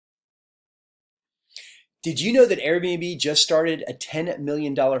Did you know that Airbnb just started a $10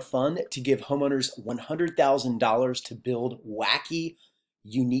 million fund to give homeowners $100,000 to build wacky,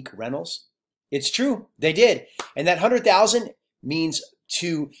 unique rentals? It's true, they did. And that 100,000 means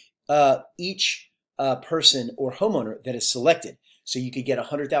to each person or homeowner that is selected. So you could get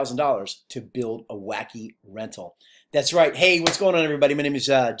 $100,000 to build a wacky rental. That's right. Hey, what's going on, everybody? My name is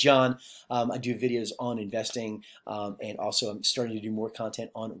John. I do videos on investing, and also I'm starting to do more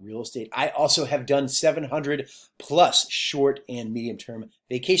content on real estate. I also have done 700 plus short and medium term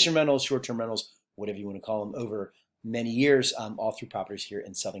vacation rentals, short term rentals, whatever you want to call them, over many years, all through properties here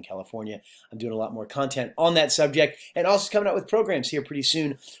in Southern California. I'm doing a lot more content on that subject, and also coming out with programs here pretty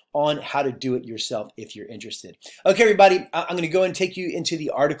soon on how to do it yourself if you're interested. Okay, everybody, I'm going to go and take you into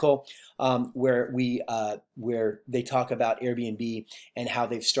the article where they talk about Airbnb and how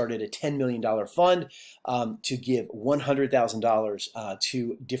they've started a $10 million fund to give $100,000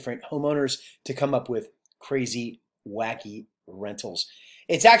 to different homeowners to come up with crazy, wacky rentals.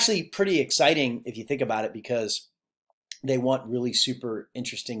 It's actually pretty exciting if you think about it, because they want really super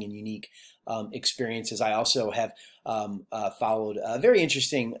interesting and unique experiences. I also have followed a very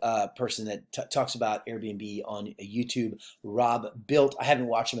interesting person that talks about Airbnb on YouTube, Rob Built. I haven't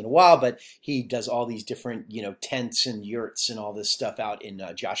watched him in a while, but he does all these different, tents and yurts and all this stuff out in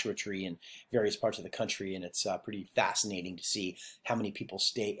Joshua Tree and various parts of the country. And it's pretty fascinating to see how many people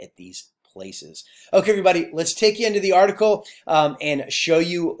stay at these places. Okay, everybody, let's take you into the article and show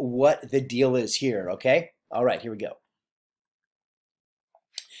you what the deal is here, okay? All right, here we go.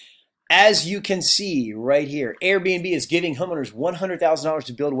 As you can see right here, Airbnb is giving homeowners $100,000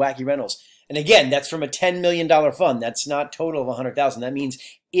 to build wacky rentals. And again, that's from a $10 million fund. That's not total of $100,000. That means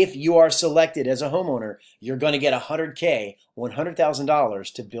if you are selected as a homeowner, you're going to get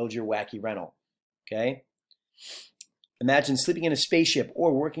 $100,000 to build your wacky rental. Okay? Imagine sleeping in a spaceship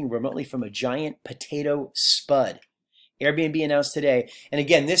or working remotely from a giant potato spud. Airbnb announced today, and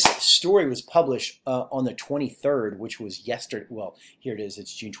again, this story was published on the 23rd, which was yesterday. Well, here it is,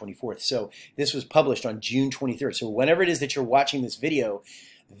 it's June 24th. So this was published on June 23rd. So whenever it is that you're watching this video,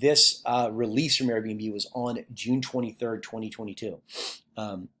 this release from Airbnb was on June 23rd, 2022.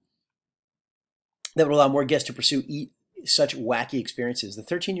 That would allow more guests to pursue such wacky experiences. The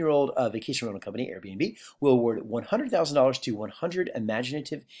 13-year-old vacation rental company, Airbnb, will award $100,000 to 100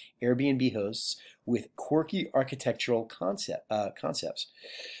 imaginative Airbnb hosts with quirky architectural concepts.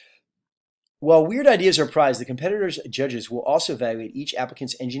 While weird ideas are prized, the competitors' judges will also evaluate each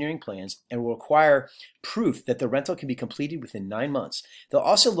applicant's engineering plans and will require proof that the rental can be completed within 9 months. They'll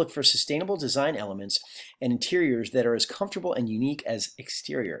also look for sustainable design elements and interiors that are as comfortable and unique as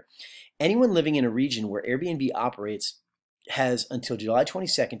exterior. Anyone living in a region where Airbnb operates has until July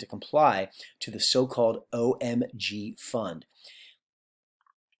 22nd to comply to the so-called OMG fund.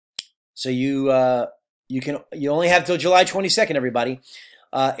 So you only have till July 22nd, everybody.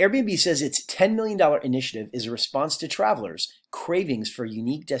 Airbnb says its $10 million initiative is a response to travelers' cravings for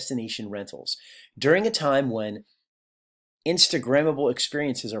unique destination rentals. During a time when Instagrammable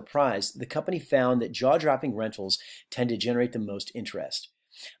experiences are prized, the company found that jaw-dropping rentals tend to generate the most interest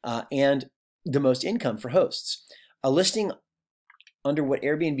and the most income for hosts. A listing under what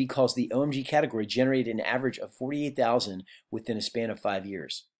Airbnb calls the OMG category generated an average of $48,000 within a span of 5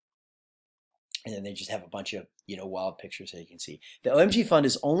 years. And then they just have a bunch of, wild pictures that you can see. The OMG fund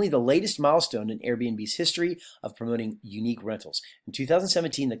is only the latest milestone in Airbnb's history of promoting unique rentals. In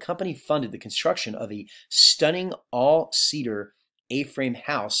 2017, the company funded the construction of a stunning all-cedar A-frame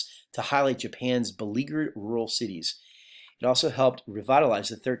house to highlight Japan's beleaguered rural cities. It also helped revitalize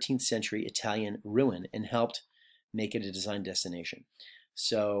the 13th century Italian ruin and helped make it a design destination.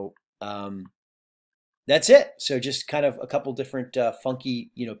 So that's it. So just kind of a couple different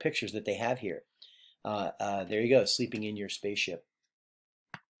funky, pictures that they have here. There you go, sleeping in your spaceship.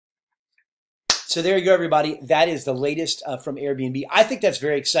 So there you go, everybody. That is the latest from Airbnb. I think that's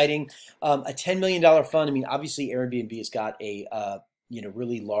very exciting. A $10 million fund. I mean, obviously Airbnb has got a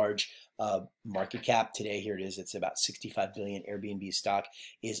really large market cap today. Here it is. It's about 65 billion. Airbnb stock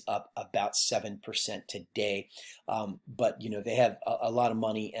is up about 7% today. But they have a lot of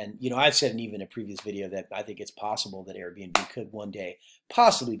money, and I've said in even a previous video that I think it's possible that Airbnb could one day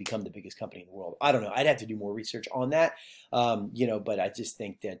possibly become the biggest company in the world. I don't know. I'd have to do more research on that. But I just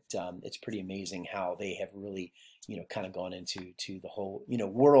think that it's pretty amazing how they have really kind of gone into the whole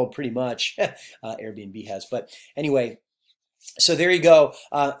world pretty much. Airbnb has. But anyway, So there you go.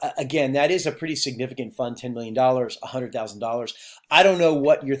 Again, that is a pretty significant fund, $10 million, $100,000. I don't know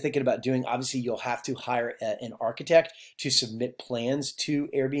what you're thinking about doing. Obviously, you'll have to hire an architect to submit plans to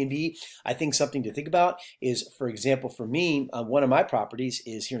Airbnb. I think something to think about is, for example, for me, one of my properties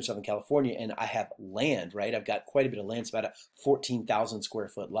is here in Southern California, and I have land, right? I've got quite a bit of land. It's about a 14,000 square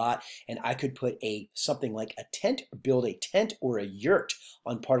foot lot, and I could put something like a tent, build a tent or a yurt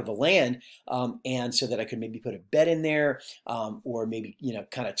on part of the land, and so that I could maybe put a bed in there, or maybe,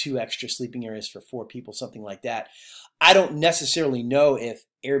 kind of 2 extra sleeping areas for 4 people, something like that. I don't necessarily know if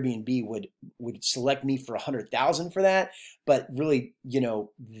Airbnb would select me for 100,000 for that, but really,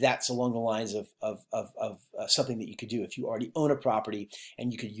 that's along the lines of something that you could do if you already own a property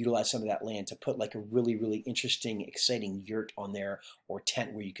and you could utilize some of that land to put like a really, really interesting, exciting yurt on there, or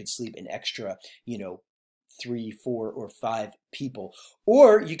tent where you could sleep an extra, 3, 4, or 5 people.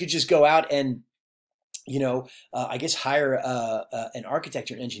 Or you could just go out and I guess hire an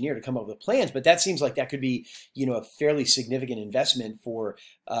architect or an engineer to come up with plans. But that seems like that could be, a fairly significant investment for,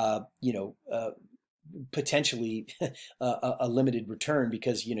 potentially a limited return,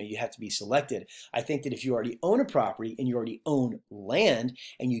 because you have to be selected. I think that if you already own a property and you already own land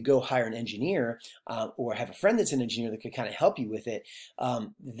and you go hire an engineer, or have a friend that's an engineer that could kind of help you with it,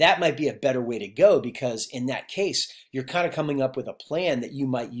 that might be a better way to go, because in that case you're kind of coming up with a plan that you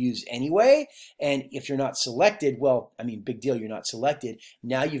might use anyway. And if you're not selected, well, I mean, big deal, you're not selected.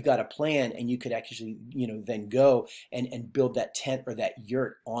 Now you've got a plan, and you could actually then go and build that tent or that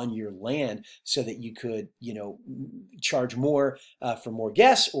yurt on your land, so that you could charge more for more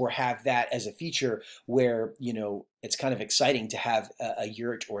guests, or have that as a feature where it's kind of exciting to have a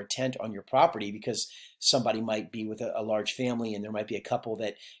yurt or a tent on your property, because somebody might be with a large family, and there might be a couple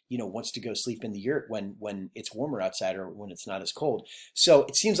that wants to go sleep in the yurt when it's warmer outside, or when it's not as cold. So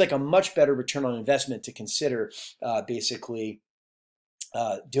it seems like a much better return on investment to consider basically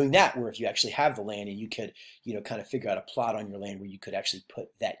doing that, where if you actually have the land and you could kind of figure out a plot on your land where you could actually put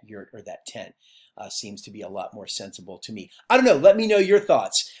that yurt or that tent. Seems to be a lot more sensible to me. I don't know. Let me know your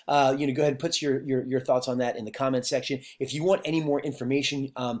thoughts. Go ahead and put your thoughts on that in the comment section. If you want any more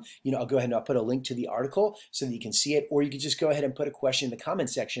information, I'll go ahead and I'll put a link to the article so that you can see it, or you can just go ahead and put a question in the comment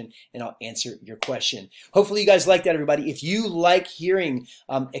section and I'll answer your question. Hopefully you guys like that, everybody. If you like hearing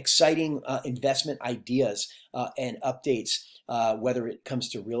exciting investment ideas and updates, whether it comes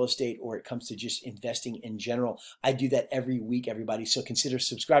to real estate or it comes to just investing in general, I do that every week, everybody. So consider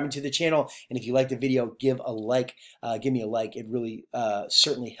subscribing to the channel. And if you like the video, give me a like. It really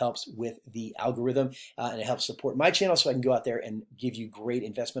certainly helps with the algorithm, and it helps support my channel, so I can go out there and give you great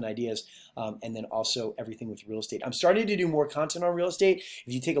investment ideas, and then also everything with real estate. I'm starting to do more content on real estate.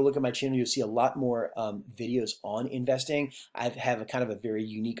 If you take a look at my channel, you'll see a lot more videos on investing. I have a kind of a very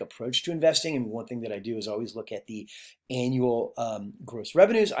unique approach to investing, and one thing that I do is always look at the annual gross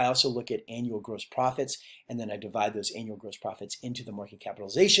revenues. I also look at annual gross profits, and then I divide those annual gross profits into the market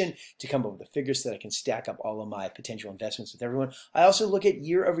capitalization to come up with the figures so that I can stack up all of my potential investments with everyone. I also look at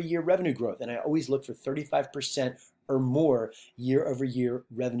year-over-year revenue growth, and I always look for 35% or more year-over-year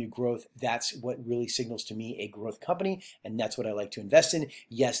revenue growth. That's what really signals to me a growth company, and that's what I like to invest in.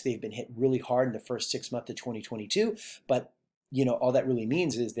 Yes, they've been hit really hard in the first 6 months of 2022, but all that really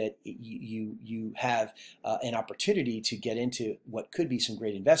means is that you have an opportunity to get into what could be some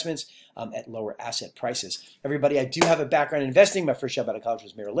great investments at lower asset prices. Everybody, I do have a background in investing. My first job out of college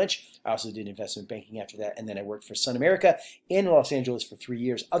was Merrill Lynch. I also did investment banking after that, and then I worked for Sun America in Los Angeles for 3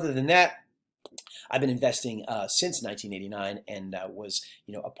 years. Other than that, I've been investing since 1989, and was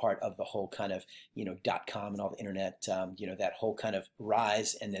a part of the whole kind of .com and all the internet, that whole kind of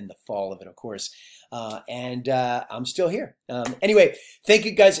rise and then the fall of it, of course. And I'm still here. Anyway, thank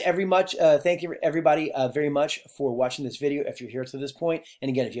you guys thank you everybody very much for watching this video if you're here to this point. And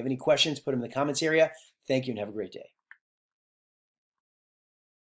again, if you have any questions, put them in the comments area. Thank you and have a great day.